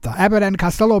The Abbott and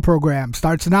Costello program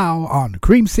starts now on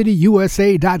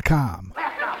CreamCityUSA.com.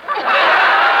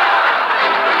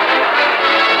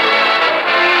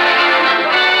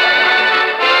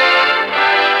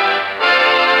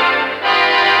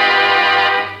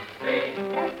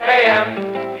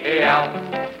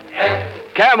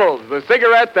 Camels, the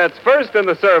cigarette that's first in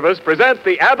the service, present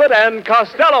the Abbott and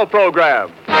Costello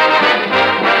program.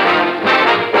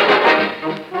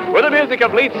 With the music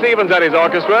of Leet Stevens and his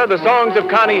orchestra, the songs of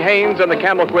Connie Haynes and the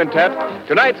Camel Quintet,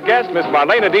 tonight's guest, Miss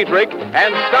Marlene Dietrich,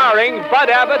 and starring Bud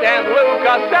Abbott and Lou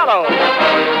Costello.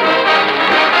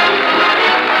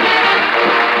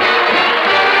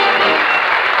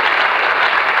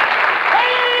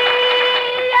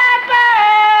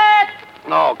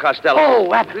 No, Costello.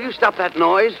 Oh, Abbott, will you stop that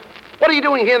noise? What are you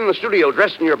doing here in the studio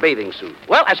dressed in your bathing suit?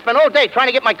 Well, I spent all day trying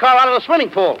to get my car out of the swimming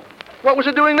pool. What was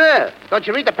it doing there? Don't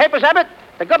you read the papers, Abbott?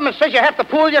 The government says you have to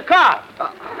pool your car.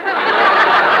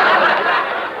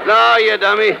 No, you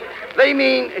dummy. They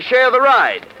mean share the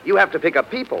ride. You have to pick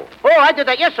up people. Oh, I did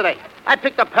that yesterday. I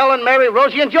picked up Helen, Mary,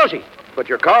 Rosie, and Josie. But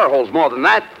your car holds more than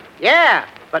that. Yeah,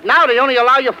 but now they only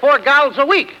allow you 4 gallons a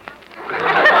week. You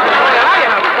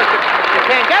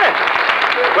can't get it.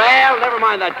 Well, never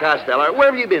mind that, Costello.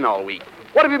 Where have you been all week?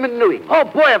 What have you been doing? Oh,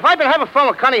 boy, have I been having fun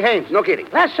with Connie Haynes. No kidding.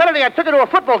 Last Saturday, I took her to a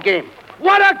football game.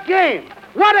 What a game!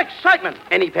 What excitement!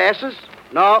 Any passes?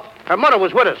 No, her mother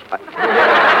was with us.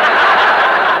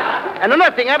 And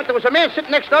another thing, Abbott, there was a man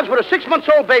sitting next to us with a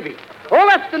 6-month-old baby. All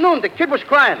afternoon, the kid was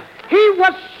crying. He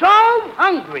was so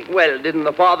hungry. Well, didn't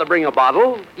the father bring a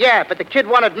bottle? Yeah, but the kid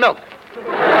wanted milk.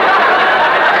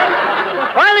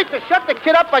 Finally, to shut the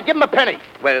kid up, I give him a penny.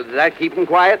 Well, did that keep him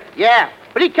quiet? Yeah,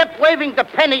 but he kept waving the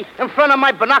penny in front of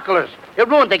my binoculars. It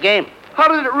ruined the game. How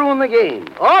did it ruin the game?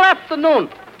 All afternoon,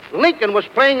 Lincoln was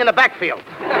playing in the backfield.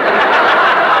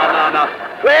 No.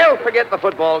 Well, forget the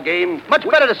football game. Much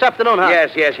better this afternoon, huh?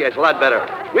 Yes, a lot better.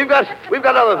 We've got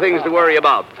other things to worry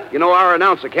about. You know, our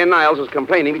announcer, Ken Niles, is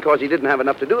complaining because he didn't have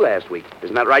enough to do last week.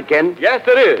 Isn't that right, Ken? Yes,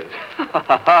 it is.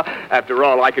 After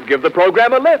all, I could give the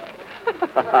program a lift.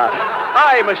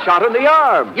 I'm a shot in the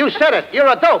arm. You said it. You're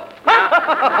a dope.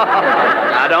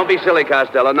 Now, don't be silly,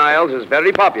 Costello. Niles is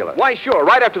very popular. Why, sure.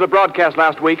 Right after the broadcast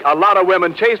last week, a lot of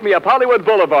women chased me up Hollywood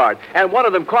Boulevard, and one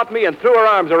of them caught me and threw her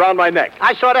arms around my neck.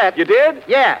 I saw that. You did?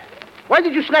 Yeah. Why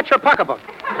did you snatch her pocketbook?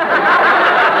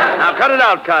 Now, cut it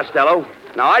out, Costello.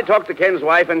 Now, I talked to Ken's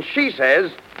wife, and she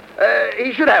says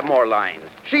he should have more lines.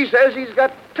 She says he's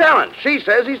got talent. She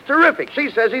says he's terrific. She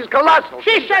says he's colossal.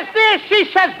 She says this, she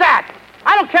says that.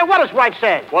 I don't care what his wife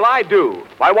says. Well, I do.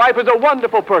 My wife is a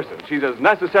wonderful person. She's as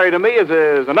necessary to me as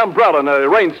an umbrella in a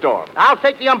rainstorm. I'll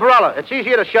take the umbrella. It's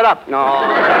easier to shut up. No.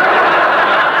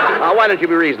 Now, why don't you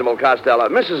be reasonable, Costello?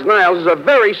 Mrs. Niles is a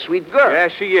very sweet girl.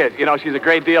 Yes, she is. You know, she's a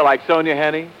great deal like Sonia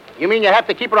Henny. You mean you have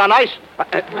to keep her on ice?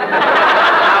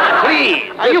 Now, please.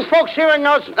 Are you folks hearing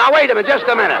us? Now, wait a minute, just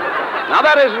a minute. Now,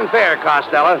 that isn't fair,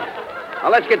 Costello. Now,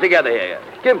 let's get together here.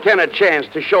 Give Ken a chance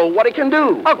to show what he can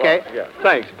do. Okay. Well, yeah.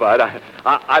 Thanks, Bud.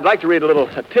 I'd like to read a little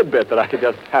tidbit that I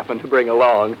just happened to bring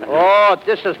along. Oh,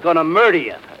 this is going to murder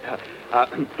you.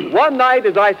 One night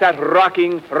as I sat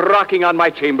rocking on my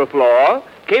chamber floor,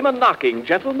 came a knocking,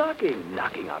 gentle knocking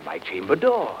on my chamber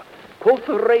door. Quoth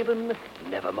the raven,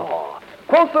 nevermore.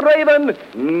 Quoth the raven,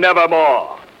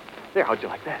 nevermore. There, how'd you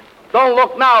like that? Don't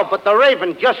look now, but the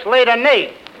raven just laid an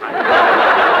egg.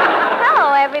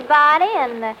 Hello, everybody,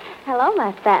 and hello,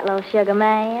 my fat little sugar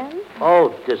man.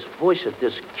 Oh, this voice of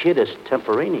this kid is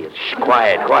temporaneous. Shh,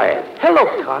 quiet. Hello,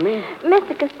 Connie.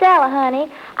 Mr. Costello,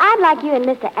 honey, I'd like you and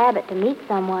Mr. Abbott to meet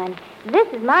someone. This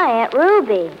is my Aunt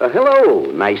Ruby. Hello.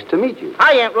 Nice to meet you.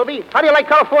 Hi, Aunt Ruby. How do you like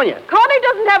California? Connie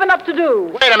doesn't have enough to do.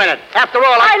 Wait a minute. After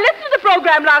all, I listened to the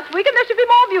program last week, and there should be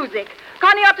more music.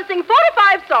 Connie ought to sing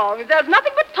 45 songs. There's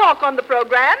nothing but talk on the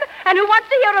program. And who wants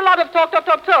to hear a lot of talk? Talk.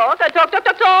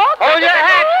 Hold your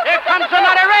hat. Here comes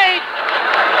another raid.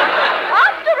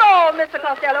 After all, Mr.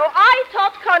 Costello, I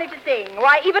taught Connie to sing.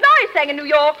 Why, even I sang in New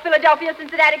York, Philadelphia,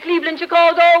 Cincinnati, Cleveland,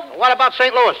 Chicago. What about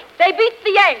St. Louis? They beat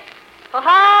the Yanks.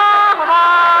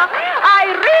 Ha-ha.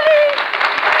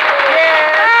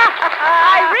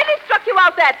 I really struck you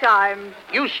out that time.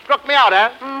 You struck me out, huh?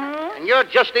 Mm-hmm. And you're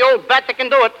just the old bat that can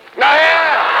do it. Now,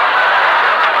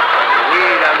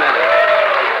 wait a minute.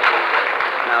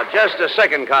 Now, just a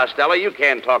second, Costello. You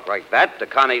can't talk like that to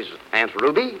Connie's Aunt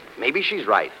Ruby. Maybe she's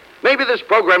right. Maybe this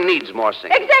program needs more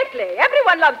singing. Exactly.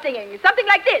 Everyone loves singing. Something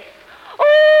like this.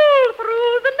 All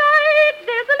through the night,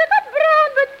 there's a little brown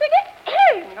bird singing.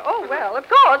 Oh, well, of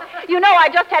course. You know I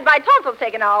just had my tonsils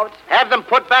taken out. Have them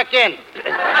put back in.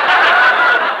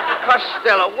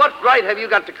 Costello, what right have you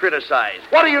got to criticize?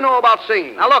 What do you know about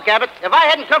singing? Now, look, Abbott, if I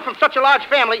hadn't come from such a large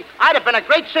family, I'd have been a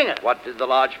great singer. What did the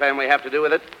large family have to do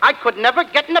with it? I could never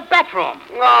get in the bathroom.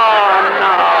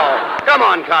 Oh, no. Come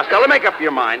on, Costello, make up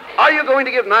your mind. Are you going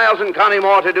to give Niles and Connie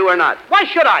more to do or not? Why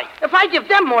should I? If I give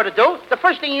them more to do, the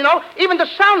first thing you know, even the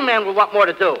sound man will want more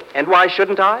to do. And why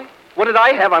shouldn't I? What did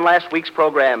I have on last week's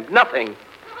program? Nothing.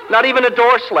 Not even a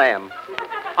door slam.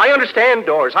 I understand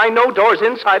doors. I know doors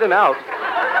inside and out.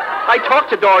 I talk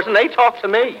to doors, and they talk to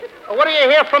me. Well, what do you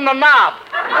hear from the knob?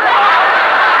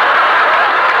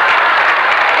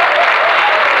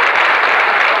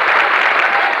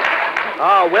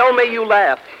 Ah, well may you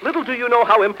laugh. Little do you know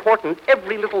how important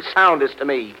every little sound is to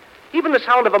me. Even the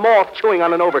sound of a moth chewing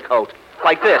on an overcoat.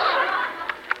 Like this.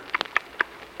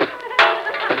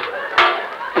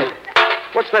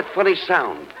 What's that funny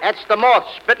sound? That's the moth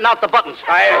spitting out the buttons.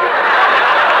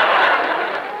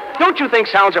 Don't you think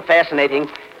sounds are fascinating?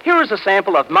 Here is a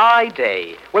sample of my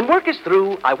day. When work is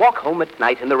through, I walk home at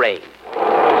night in the rain.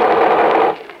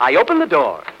 I open the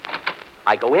door.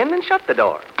 I go in and shut the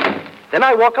door. Then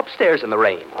I walk upstairs in the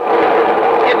rain.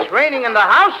 It's raining in the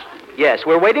house? Yes,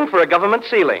 we're waiting for a government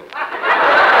ceiling.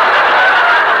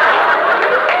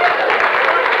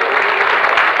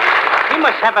 He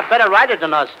must have a better rider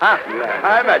than us, huh? Yeah,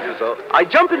 I imagine so. I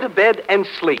jump into bed and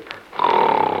sleep.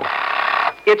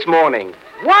 It's morning.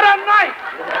 What a night!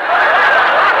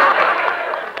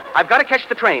 I've got to catch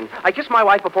the train. I kiss my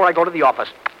wife before I go to the office.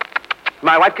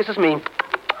 My wife kisses me.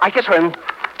 I kiss her, and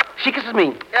she kisses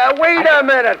me. Wait a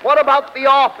minute. What about the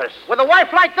office? With a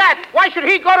wife like that, why should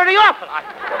he go to the office?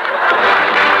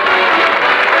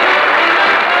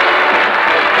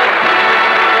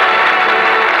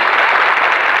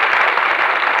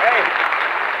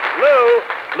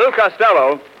 Lou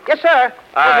Costello. Yes, sir.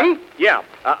 Me? Yeah.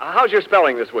 How's your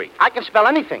spelling this week? I can spell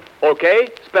anything. Okay.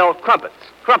 Spell crumpets.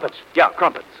 Crumpets. Yeah,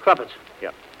 crumpets. Crumpets.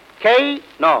 Yeah.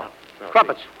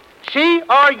 Crumpets.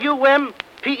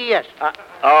 C-R-U-M-P-E-S.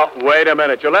 Wait a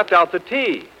minute. You left out the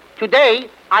T. Today,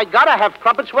 I gotta have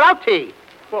crumpets without tea.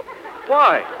 Well,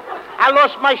 why? I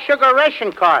lost my sugar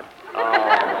ration card.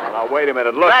 Now, wait a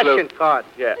minute. Look, Lou. Ration card.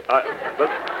 Yeah. But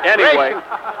anyway.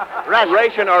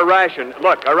 Ration or ration.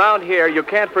 Look, around here, you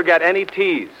can't forget any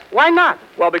T's. Why not?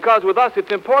 Well, because with us,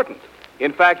 it's important.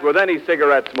 In fact, with any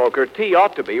cigarette smoker, T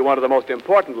ought to be one of the most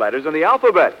important letters in the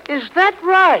alphabet. Is that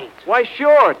right? Why,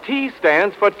 sure. T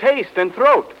stands for taste and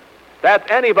throat. That's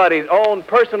anybody's own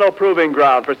personal proving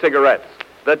ground for cigarettes.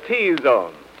 The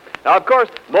T-zone. Now, of course,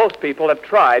 most people have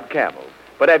tried Camels.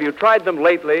 But have you tried them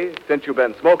lately, since you've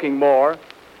been smoking more?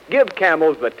 Give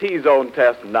Camels the T-zone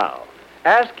test now.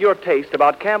 Ask your taste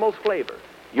about Camel's flavor.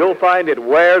 You'll find it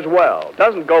wears well,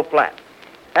 doesn't go flat.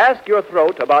 Ask your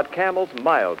throat about Camel's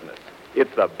mildness.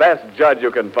 It's the best judge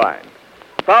you can find.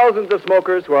 Thousands of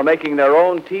smokers who are making their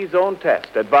own T-zone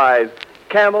test advise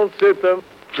Camels suit them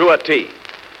to a T.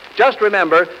 Just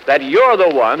remember that you're the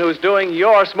one who's doing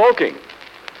your smoking.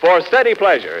 For steady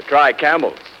pleasure, try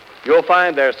Camels. You'll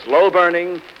find they're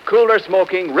slow-burning, cooler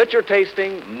smoking, richer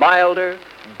tasting, milder,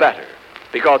 better.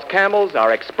 Because Camels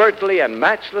are expertly and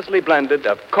matchlessly blended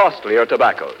of costlier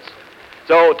tobaccos.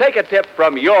 So take a tip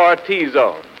from your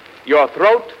T-zone. Your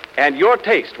throat and your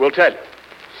taste will tell you.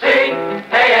 C-A-M-E-L-S.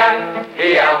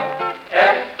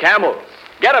 Camels.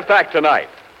 Get a pack tonight.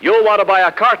 You'll want to buy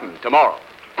a carton tomorrow.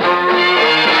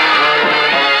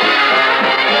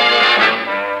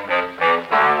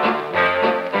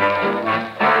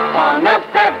 On a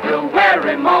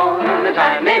February morn, a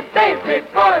tiny baby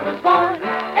boy was born.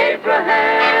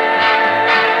 Abraham.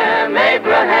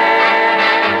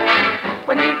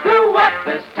 When he grew up,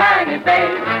 this tiny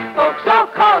babe, folks all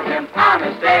called him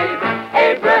Honest Abe.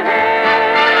 Abraham.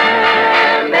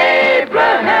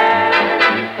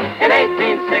 In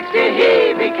 1860,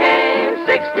 he became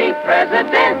 16th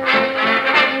president.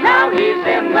 Now he's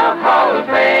in the Hall of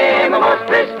Fame, a most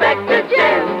respected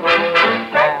gent.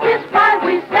 That is why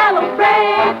we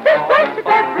celebrate this blessed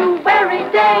February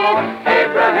day.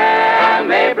 Abraham.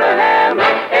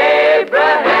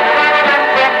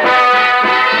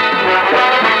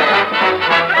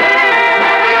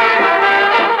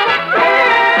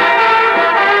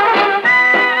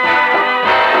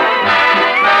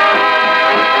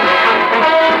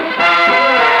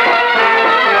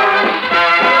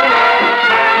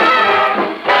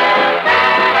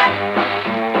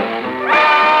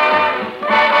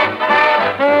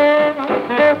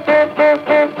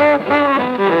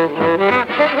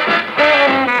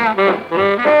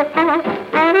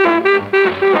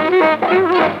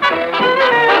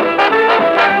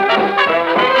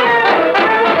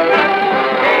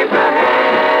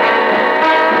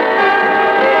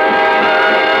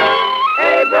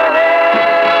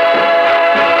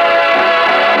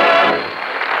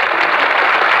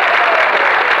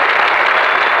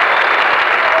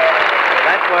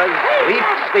 was Leaf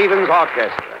Stevens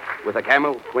Orchestra with a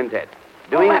Camel Quintet.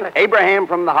 Doing Abraham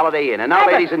from the Holiday Inn. And now,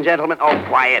 ladies and gentlemen,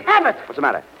 quiet. Abbott! What's the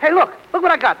matter? Hey, look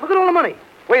what I got. Look at all the money.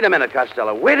 Wait a minute,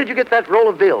 Costello. Where did you get that roll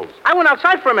of bills? I went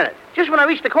outside for a minute. Just when I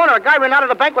reached the corner, a guy ran out of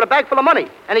the bank with a bag full of money,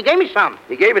 and he gave me some.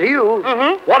 He gave it to you?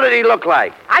 Mm-hmm. What did he look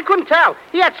like? I couldn't tell.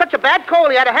 He had such a bad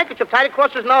cold, he had a handkerchief tied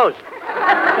across his nose.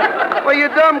 Well, you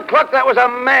dumb cluck, that was a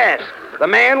mask. The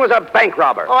man was a bank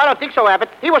robber. Oh, I don't think so, Abbott.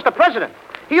 He was the president.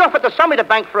 He offered to sell me the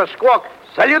bank for a squawk.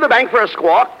 Sell you the bank for a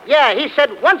squawk? Yeah, he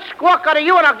said, one squawk out of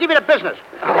you and I'll give you the business.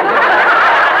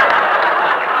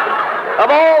 Of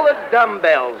all the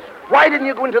dumbbells, why didn't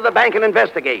you go into the bank and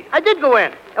investigate? I did go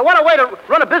in. And what a way to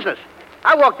run a business.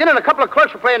 I walked in and a couple of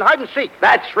clerks were playing hide and seek.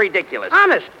 That's ridiculous.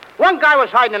 Honest. One guy was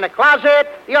hiding in the closet.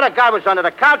 The other guy was under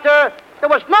the counter. There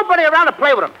was nobody around to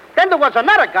play with him. Then there was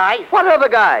another guy. What other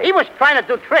guy? He was trying to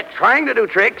do tricks. Trying to do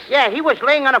tricks? Yeah, he was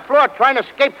laying on the floor trying to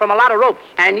escape from a lot of ropes.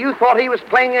 And you thought he was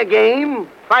playing a game?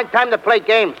 Fine time to play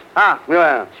games. Huh?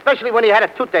 Yeah. Especially when he had a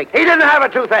toothache. He didn't have a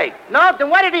toothache. No, then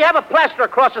why did he have a plaster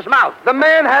across his mouth? The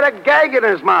man had a gag in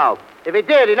his mouth. If he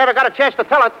did, he never got a chance to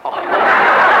tell it.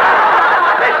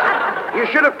 Listen, you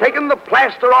should have taken the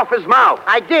plaster off his mouth.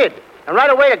 I did. And right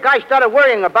away, the guy started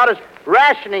worrying about his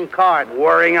rationing card.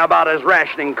 Worrying about his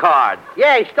rationing card?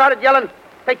 Yeah, he started yelling,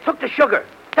 they took the sugar.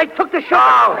 They took the sugar.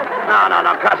 Oh,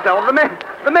 no, Costello.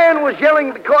 The man was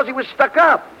yelling because he was stuck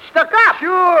up. Stuck up?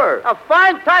 Sure. A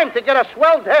fine time to get a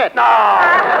swelled head. No.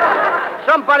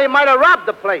 Somebody might have robbed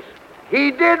the place. He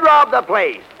did rob the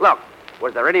place. Look,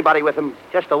 was there anybody with him?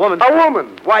 Just a woman. A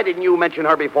woman? Why didn't you mention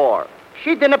her before?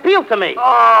 She didn't appeal to me.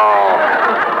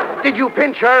 Oh. Did you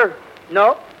pinch her?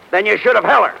 No. Then you should have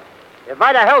held her. If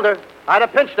I'd have held her, I'd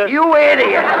have pinched her. You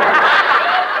idiot.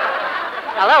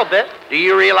 A little bit. Do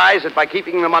you realize that by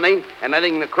keeping the money and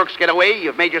letting the crooks get away,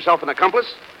 you've made yourself an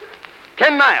accomplice?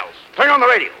 Ken Niles, turn on the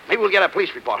radio. Maybe we'll get a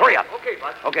police report. Hurry up. Okay,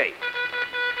 Bud. Okay.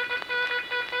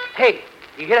 Hey,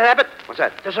 you hear that, Abbott? What's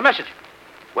that? There's a message.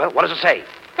 Well, what does it say?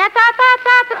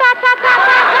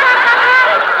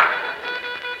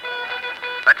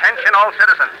 Attention all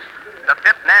citizens. The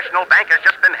Fifth National Bank has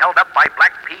just been held up by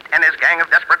Black Pete and his gang of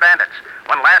desperate bandits.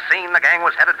 When last seen, the gang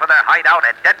was headed for their hideout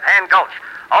at Deadpan Gulch.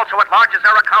 Also at large is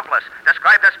their accomplice,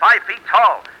 described as 5 feet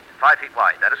tall, 5 feet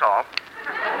wide, that is all.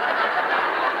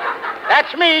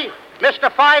 That's me, Mr.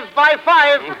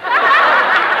 5x5.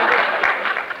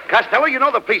 Costello, you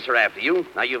know the police are after you.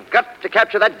 Now, you've got to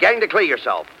capture that gang to clear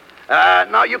yourself.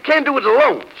 Now, you can't do it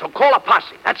alone, so call a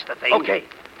posse. That's the thing. Okay.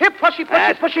 Here, pussy. No.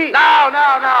 Here,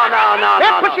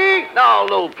 pussy. No,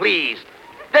 Lou, please.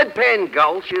 Deadpan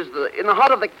Gulch is in the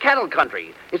heart of the cattle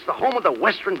country. It's the home of the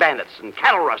western bandits and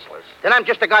cattle rustlers. Then I'm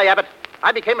just a guy, Abbott.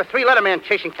 I became a 3-letter man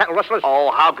chasing cattle rustlers.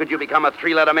 Oh, how could you become a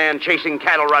 3-letter man chasing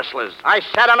cattle rustlers? I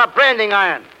sat on a branding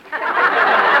iron.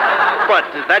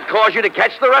 But did that cause you to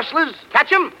catch the rustlers? Catch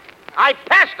them? I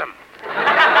passed them.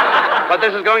 But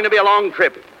this is going to be a long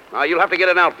trip. Now, you'll have to get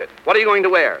an outfit. What are you going to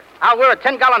wear? I'll wear a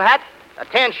 10-gallon hat, a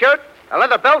tan shirt, a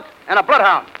leather belt, and a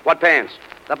bloodhound. What pants?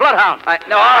 The bloodhound.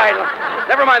 No, all right.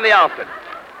 Never mind the outfit.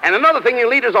 And another thing you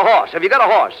need is a horse. Have you got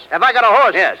a horse? Have I got a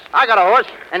horse? Yes. I got a horse,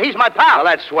 and he's my pal. Well,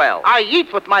 that's swell. I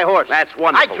eat with my horse. That's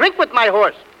wonderful. I drink with my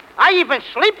horse. I even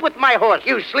sleep with my horse.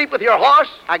 You sleep with your horse?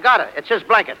 I got it. It's his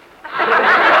blanket.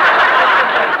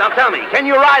 Now tell me, can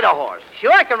you ride a horse?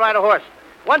 Sure I can ride a horse.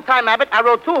 One time, Abbott, I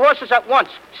rode 2 horses at once,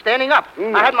 standing up.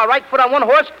 I had my right foot on one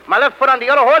horse, my left foot on the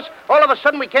other horse. All of a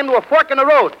sudden, we came to a fork in the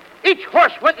road. Each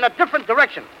horse went in a different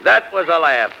direction. That was a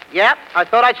laugh. Yeah, I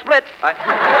thought I'd split.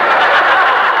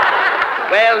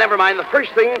 Well, never mind. The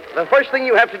first thing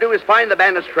you have to do is find the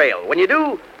bandit's trail. When you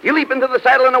do, you leap into the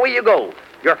saddle and away you go.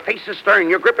 Your face is stern,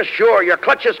 your grip is sure, your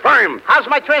clutch is firm. How's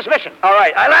my transmission? All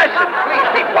right, listen, please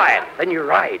be quiet. Then you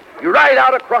ride. You ride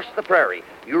out across the prairie.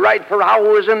 You ride for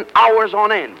hours and hours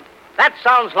on end. That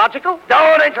sounds logical.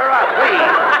 Don't interrupt,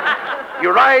 please.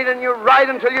 You ride and you ride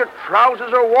until your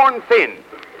trousers are worn thin.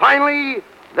 Finally,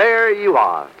 there you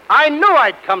are. I knew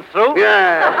I'd come through.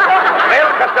 Yeah.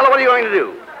 Well, Costello, what are you going to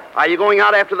do? Are you going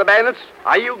out after the bandits?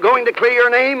 Are you going to clear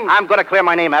your name? I'm going to clear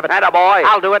my name, Abbott. Attaboy.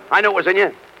 I'll do it. I knew it was in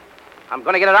you. I'm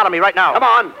going to get it out of me right now. Come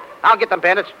on. I'll get them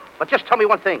bandits. But just tell me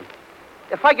one thing.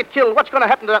 If I get killed, what's going to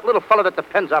happen to that little fellow that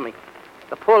depends on me?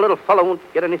 The poor little fellow won't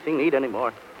get anything to eat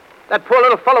anymore. That poor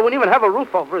little fellow won't even have a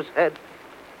roof over his head.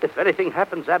 If anything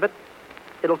happens, Abbott,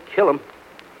 it'll kill him.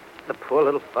 The poor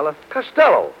little fellow.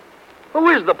 Costello, who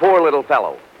is the poor little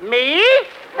fellow? Me?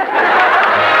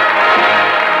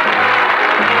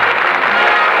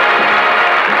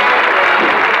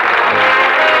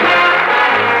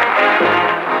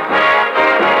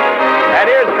 And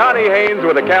here's Connie Haynes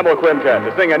with the Campbell Quintet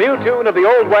to sing a new tune of the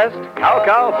Old West, Cow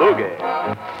Cow Boogie.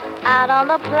 Out on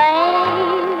the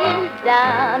plains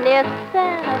down near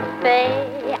Santa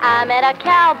Fe, I met a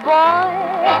cowboy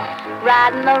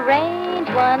riding the range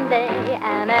one day,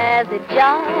 and as he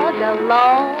jogged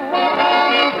along,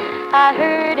 I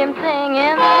heard him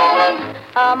singing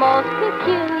a most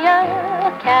peculiar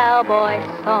cowboy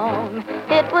song.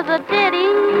 It was a ditty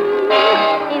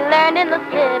he learned in the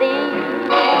city.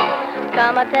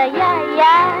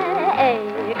 Come-a-ta-ya-ya-ay,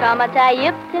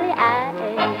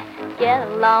 come-a-ta-yip-tilly-ay, get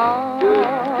along.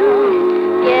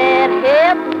 Get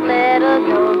hip, little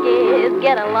doggies,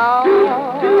 get along.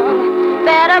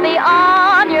 Better be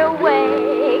on your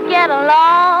way, get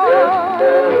along.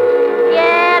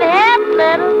 Get hip,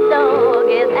 little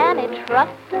doggies, and he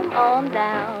trucks them on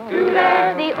down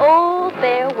the old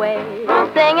fairway,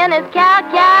 singing his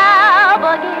cow-cow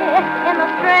boogie in the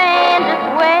strangest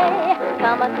way.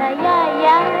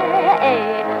 Come-a-ta-ya-ya-ay,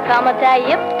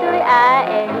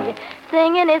 come-a-ta-yip-tilly-ay,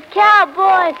 singing his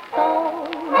cowboy song.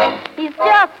 He's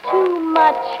just too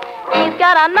much. He's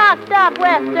got a knocked-up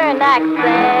Western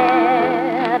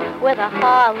accent with a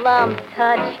Harlem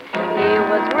touch. He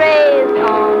was raised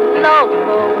on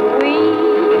local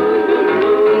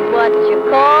weed. He's what you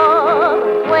call a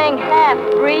swing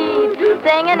half-breed,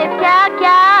 singing his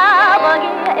cow-cow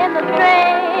boogie in the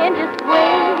strangest way.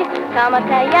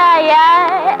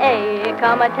 Come-a-ta-ya-ya-ay,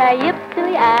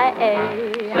 come-a-ta-yip-tilly-ay,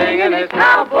 Singing his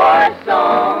cowboy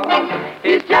song.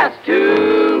 He's just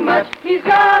too much. He's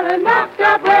got a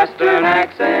knocked-up Western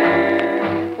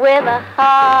accent with a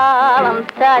Harlem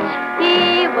touch.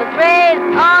 He was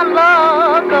raised on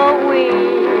local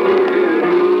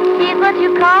weed. He's what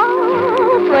you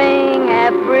call swing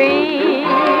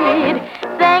half-breed,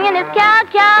 singing his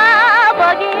cow-cow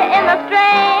boogie in the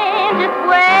strangest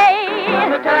way.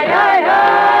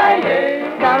 Come-a-ta-ya-ya-ay,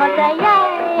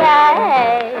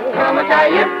 come-a-ta-ya-ya-ay,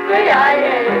 come-a-ta-yip-tilly-ay,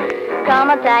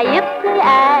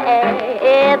 come-a-ta-yip-tilly-ay,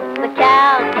 it's the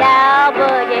cow-cow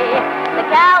boogie, the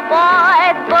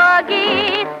cowboy's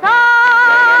boogie song.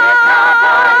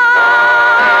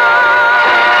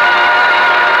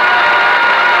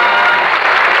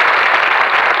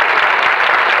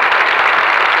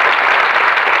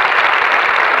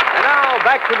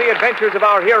 Back to the adventures of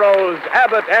our heroes,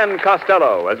 Abbott and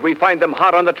Costello, as we find them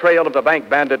hot on the trail of the bank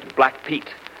bandit Black Pete.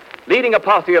 Leading a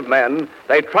posse of men,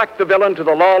 they track the villain to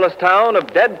the lawless town of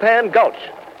Deadpan Gulch.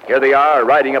 Here they are,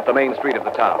 riding up the main street of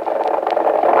the town.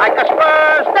 Like a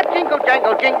spur, step jingle,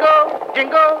 jangle, jingle,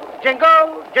 jingle,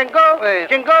 jingle, jingle,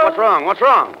 jingle. What's wrong? What's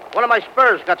wrong? One of my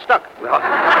spurs got stuck.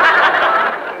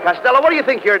 Costello, what do you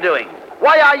think you're doing?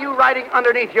 Why are you riding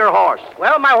underneath your horse?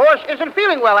 Well, my horse isn't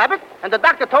feeling well, Abbott, and the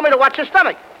doctor told me to watch his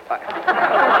stomach.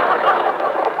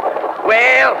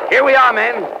 Well, here we are,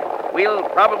 men. We'll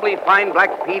probably find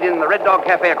Black Pete in the Red Dog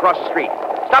Cafe across the street.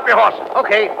 Stop your horses.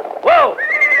 Okay. Whoa!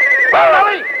 Whoa,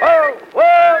 Nellie! Whoa,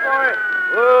 whoa, boy.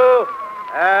 Whoa.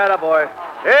 Attaboy.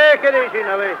 Take it easy,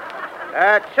 Nellie.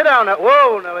 Sit down now.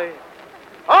 Whoa, Nellie.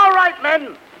 All right,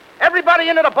 men. Everybody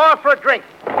into the bar for a drink.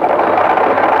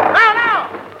 Now.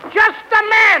 Just a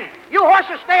man. You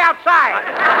horses stay outside.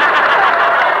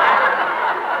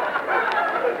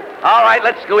 All right,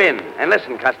 let's go in. And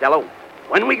listen, Costello.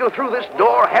 When we go through this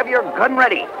door, have your gun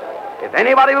ready. If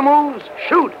anybody moves,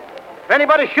 shoot. If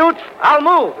anybody shoots, I'll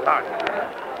move. When I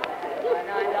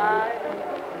die,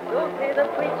 go see the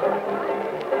preacher.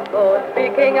 Oh,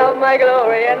 speaking of my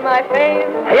glory and my fame.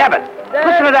 Hey, Abbott,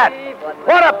 listen to that.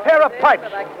 What a pair of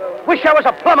pipes. Wish I was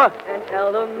a plumber. And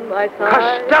tell them my son.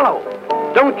 Costello,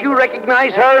 don't you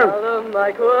recognize her? Tell them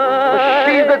my cry.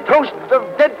 She's the toast of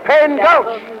Deadpan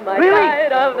Gulch. Really?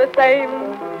 Of the same.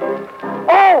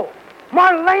 Oh,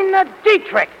 Marlene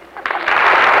Dietrich.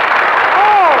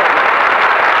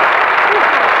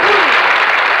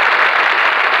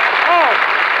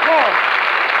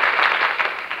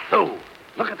 Oh,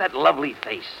 look at that lovely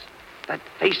face. That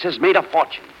face has made a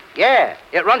fortune. Yeah,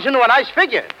 it runs into a nice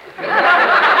figure.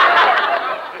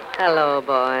 Hello,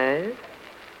 boys.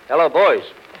 Hello, boys.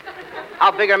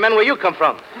 How big are men where you come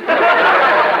from?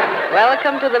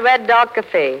 Welcome to the Red Dog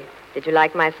Cafe. Did you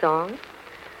like my song?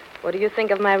 What do you think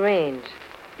of my range?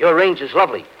 Your range is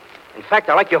lovely. In fact,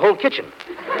 I like your whole kitchen.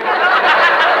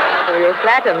 So you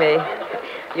flatter me.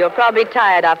 You're probably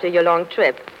tired after your long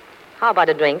trip. How about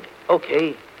a drink?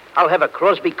 Okay. I'll have a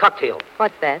Crosby cocktail.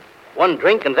 What's that? One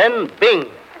drink and then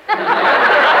bing.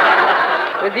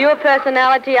 With your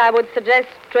personality, I would suggest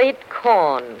straight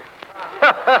corn.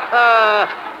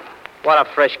 What a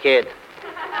fresh kid.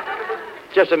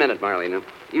 Just a minute, Marlene.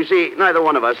 You see, neither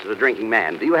one of us is a drinking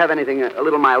man. Do you have anything a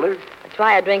little milder?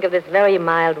 Try a drink of this very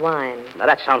mild wine. Now,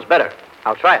 that sounds better.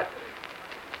 I'll try it.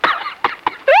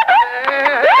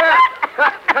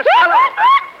 Costello,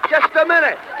 just a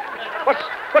minute.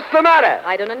 What's the matter?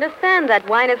 I don't understand. That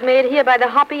wine is made here by the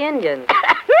Hoppy Indians.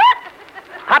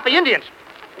 Hoppy Indians?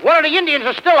 One of the Indians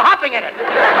is still hopping in it.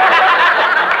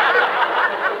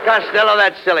 Costello,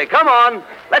 that's silly. Come on.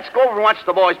 Let's go over and watch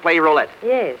the boys play roulette.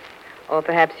 Yes. Or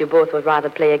perhaps you both would rather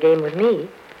play a game with me.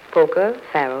 Poker,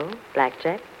 faro,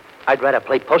 blackjack. I'd rather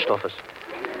play post office.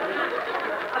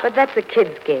 But that's a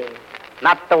kid's game.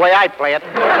 Not the way I play it.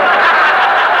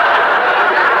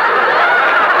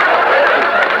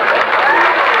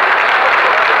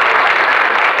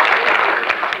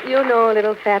 You know,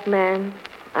 little fat man,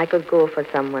 I could go for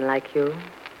someone like you.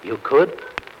 You could?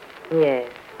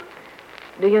 Yes.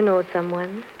 Do you know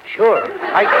someone? Sure. What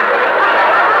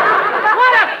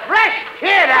a fresh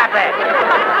kid, Abbott!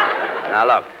 Now,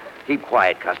 look. Keep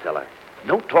quiet, Costello.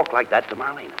 Don't talk like that to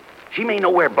Marlene. She may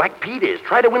know where Black Pete is.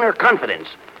 Try to win her confidence.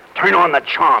 Turn on the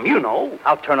charm, you know.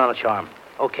 I'll turn on the charm.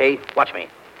 Okay, watch me.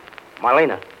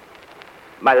 Marlena,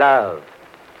 my love,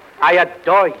 I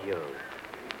adore you.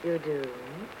 You do?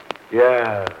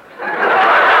 Yeah.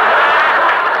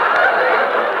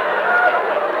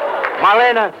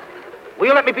 Marlena, will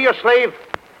you let me be your slave?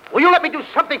 Will you let me do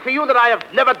something for you that I have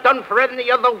never done for any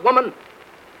other woman?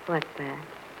 What's that?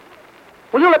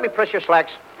 Will you let me press your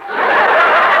slacks?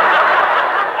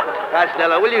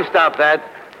 Costello, will you stop that?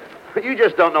 You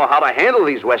just don't know how to handle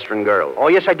these Western girls. Oh,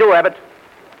 yes, I do, Abbott.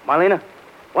 Marlena,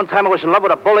 one time I was in love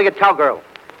with a bow-legged cowgirl.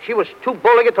 She was too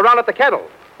bow-legged to round up the cattle.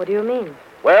 What do you mean?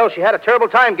 Well, she had a terrible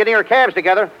time getting her calves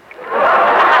together.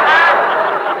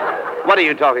 What are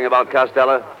you talking about,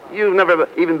 Costello? You've never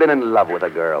even been in love with a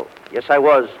girl. Yes, I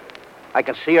was. I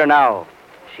can see her now.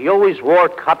 She always wore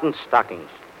cotton stockings.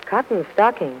 Cotton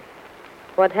stockings?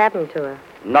 What happened to her?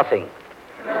 Nothing.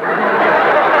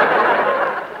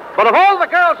 But of all the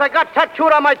girls I got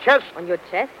tattooed on my chest... On your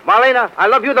chest? Marlena, I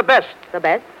love you the best. The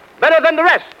best? Better than the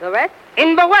rest. The rest?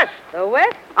 In the West. The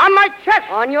West? On my chest.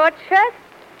 On your chest?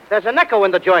 There's an echo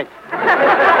in the joint.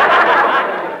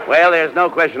 Well, there's no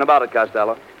question about it,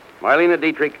 Costello. Marlene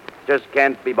Dietrich just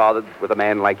can't be bothered with a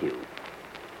man like you.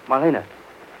 Marlena,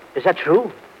 is that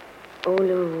true? Oh,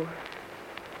 Lou,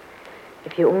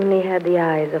 if you only had the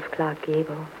eyes of Clark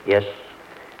Gable, Yes,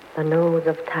 the nose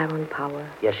of Tyrone Power,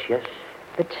 yes, yes,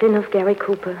 the chin of Gary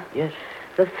Cooper, yes.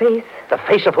 the face... The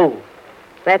face of who?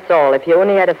 That's all, if you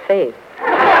only had a face.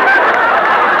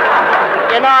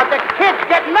 You know, the kid's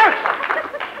getting nervous.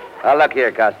 Now, look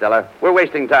here, Costello. We're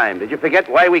wasting time. Did you forget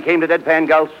why we came to Deadpan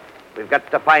Gulch? We've got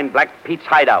to find Black Pete's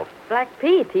hideout. Black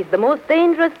Pete, he's the most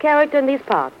dangerous character in these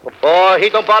parts. Oh, he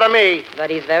don't bother me. But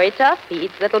he's very tough. He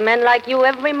eats little men like you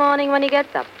every morning when he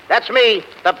gets up. That's me,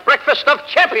 the breakfast of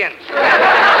champions. But,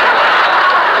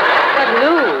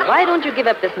 Lou, why don't you give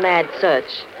up this mad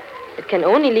search? It can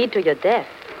only lead to your death.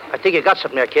 I think you got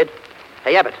something there, kid.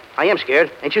 Hey, Abbott, I am scared.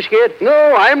 Ain't you scared?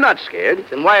 No, I'm not scared.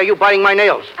 Then why are you biting my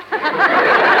nails?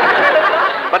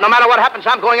 But no matter what happens,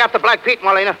 I'm going after Black Pete,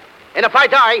 Marlena. And if I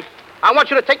die, I want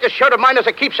you to take this shirt of mine as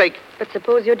a keepsake. But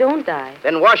suppose you don't die.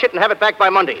 Then wash it and have it back by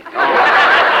Monday.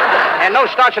 And no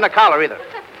starch in the collar, either.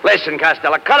 Listen,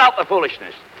 Costello, cut out the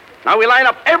foolishness. Now we line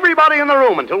up everybody in the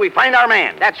room until we find our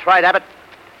man. That's right, Abbott.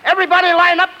 Everybody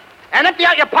line up and empty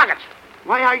out your pockets.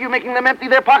 Why are you making them empty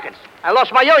their pockets? I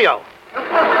lost my yo-yo.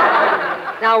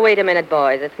 Now, wait a minute,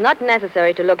 boys. It's not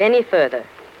necessary to look any further.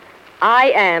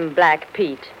 I am Black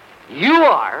Pete. You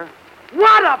are?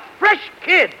 What a fresh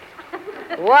kid.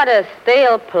 What a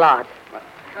stale plot.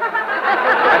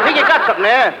 I think you got something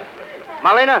there.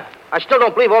 Marlena, I still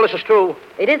don't believe all this is true.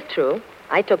 It is true.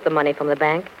 I took the money from the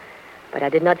bank, but I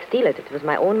did not steal it. It was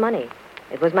my own money.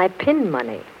 It was my pin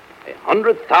money.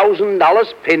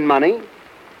 $100,000 pin money?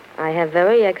 I have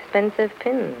very expensive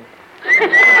pins.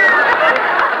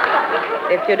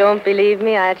 If you don't believe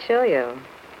me, I'll show you.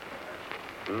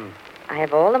 I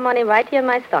have all the money right here in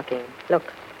my stocking.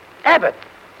 Look. Abbott,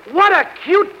 what a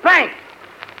cute bank.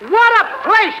 What a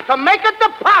place to make a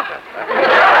deposit.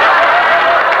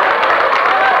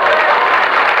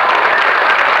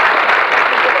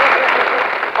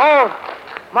 Oh,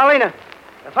 Marlena,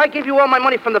 if I give you all my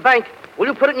money from the bank, will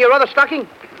you put it in your other stocking?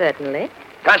 Certainly.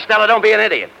 Costello, don't be an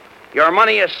idiot. Your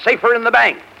money is safer in the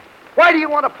bank. Why do you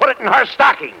want to put it in her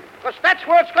stocking? Because that's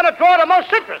where it's going to draw the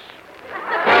most interest.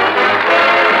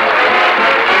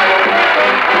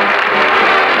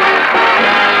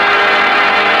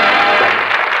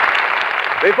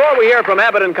 Before we hear from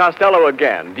Abbott and Costello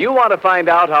again, do you want to find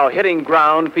out how hitting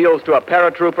ground feels to a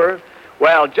paratrooper?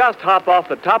 Well, just hop off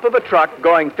the top of a truck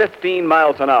going 15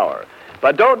 miles an hour.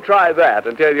 But don't try that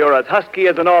until you're as husky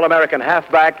as an All-American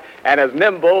halfback and as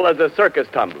nimble as a circus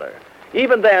tumbler.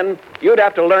 Even then, you'd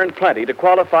have to learn plenty to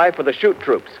qualify for the shoot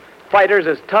troops, fighters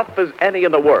as tough as any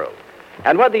in the world.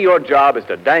 And whether your job is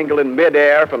to dangle in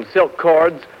midair from silk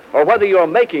cords or whether you're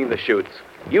making the chutes,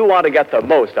 you want to get the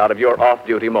most out of your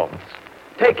off-duty moments.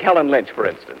 Take Helen Lynch, for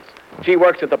instance. She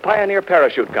works at the Pioneer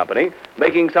Parachute Company,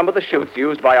 making some of the chutes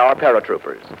used by our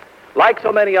paratroopers. Like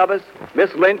so many of us,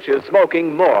 Miss Lynch is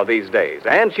smoking more these days,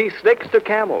 and she sticks to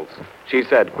Camels. She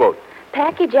said, quote,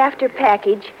 "Package after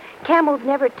package, Camels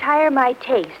never tire my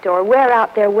taste or wear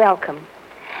out their welcome.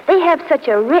 They have such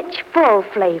a rich, full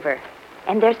flavor,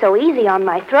 and they're so easy on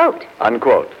my throat."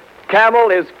 Unquote. Camel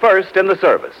is first in the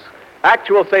service.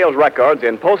 Actual sales records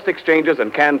in post exchanges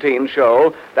and canteens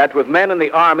show that with men in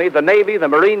the Army, the Navy, the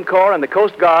Marine Corps, and the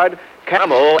Coast Guard,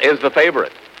 Camel is the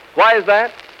favorite. Why is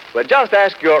that? Well, just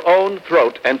ask your own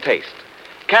throat and taste.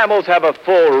 Camels have a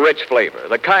full, rich flavor,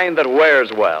 the kind that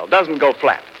wears well, doesn't go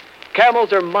flat.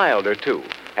 Camels are milder, too,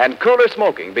 and cooler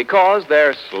smoking because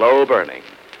they're slow burning.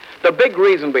 The big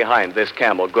reason behind this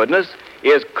Camel goodness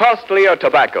is costlier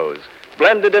tobaccos,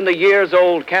 blended in the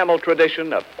years-old Camel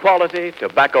tradition of quality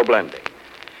tobacco blending.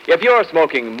 If you're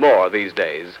smoking more these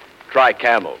days, try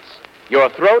Camels. Your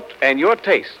throat and your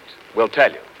taste will tell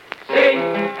you.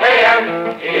 C-A-M-E-L-S.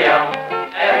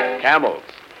 Camels.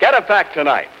 Get a pack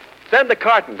tonight. Send the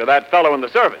carton to that fellow in the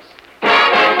service.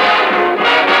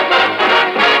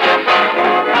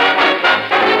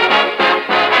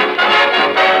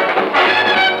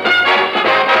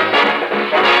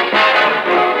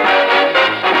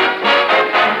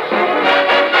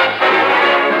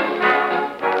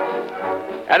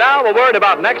 And now a word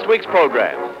about next week's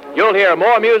program. You'll hear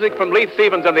more music from Leith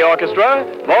Stevens and the orchestra,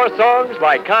 more songs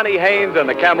by Connie Haynes and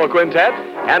the Camel Quintet,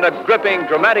 and a gripping,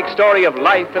 dramatic story of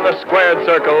life in the squared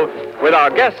circle with our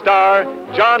guest star,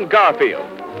 John Garfield.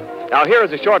 Now here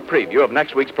is a short preview of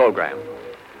next week's program.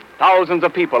 Thousands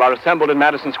of people are assembled in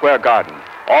Madison Square Garden.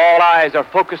 All eyes are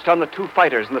focused on the two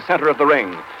fighters in the center of the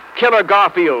ring, Killer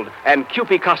Garfield and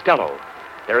Cupid Costello.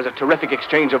 There is a terrific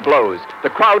exchange of blows. The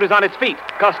crowd is on its feet.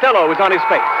 Costello is on his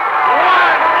face.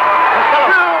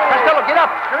 Costello, get up!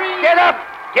 Get up!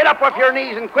 Get up off your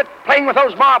knees and quit playing with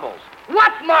those marbles.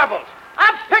 What marbles?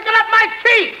 I'm picking up my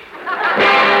teeth!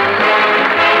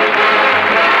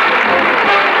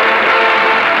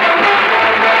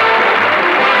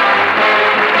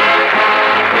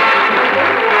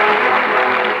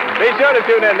 Be sure to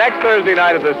tune in next Thursday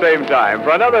night at the same time for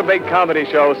another big comedy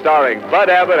show starring Bud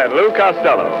Abbott and Lou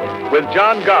Costello, with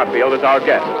John Garfield as our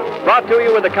guest, brought to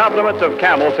you with the compliments of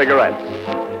Camel Cigarettes.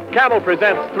 Camel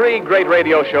presents 3 great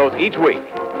radio shows each week.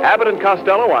 Abbott and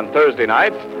Costello on Thursday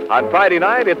nights. On Friday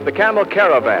night, it's the Camel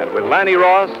Caravan with Lanny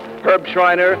Ross, Herb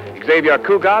Schreiner, Xavier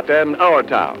Cugat, and Our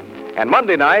Town. And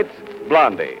Monday nights,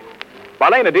 Blondie.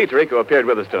 Marlene Dietrich, who appeared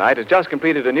with us tonight, has just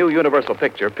completed a new Universal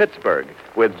picture, Pittsburgh,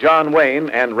 with John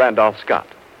Wayne and Randolph Scott.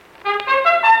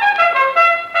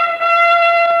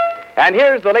 And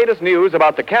here's the latest news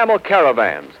about the Camel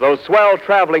Caravans, those swell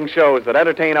traveling shows that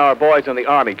entertain our boys in the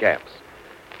Army camps.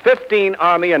 15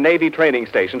 Army and Navy training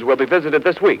stations will be visited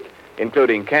this week,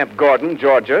 including Camp Gordon,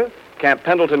 Georgia, Camp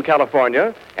Pendleton,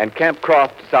 California, and Camp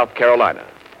Croft, South Carolina.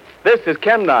 This is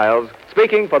Ken Niles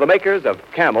speaking for the makers of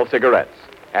Camel Cigarettes,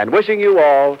 and wishing you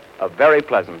all a very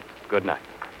pleasant good night.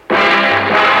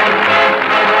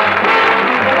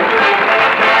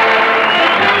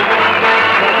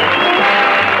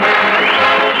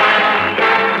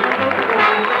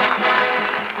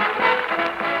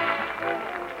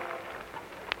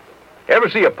 Ever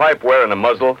see a pipe wearing a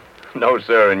muzzle? No,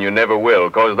 sir, and you never will,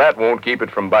 because that won't keep it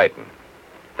from biting.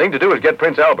 Thing to do is get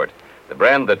Prince Albert, the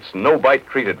brand that's no bite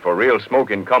treated for real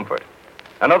smoking comfort.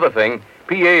 Another thing,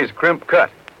 PA's crimp cut,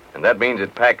 and that means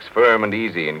it packs firm and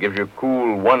easy and gives you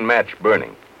cool, one-match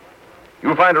burning.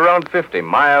 You'll find around 50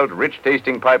 mild,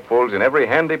 rich-tasting pipefuls in every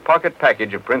handy pocket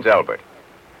package of Prince Albert.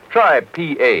 Try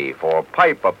PA for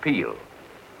Pipe Appeal.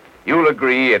 You'll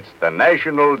agree it's the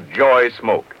national joy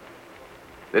smoke.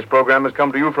 This program has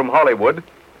come to you from Hollywood.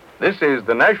 This is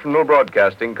the National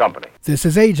Broadcasting Company. This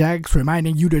is Ajax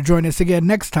reminding you to join us again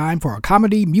next time for a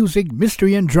comedy, music,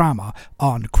 mystery, and drama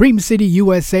on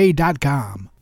CreamCityUSA.com.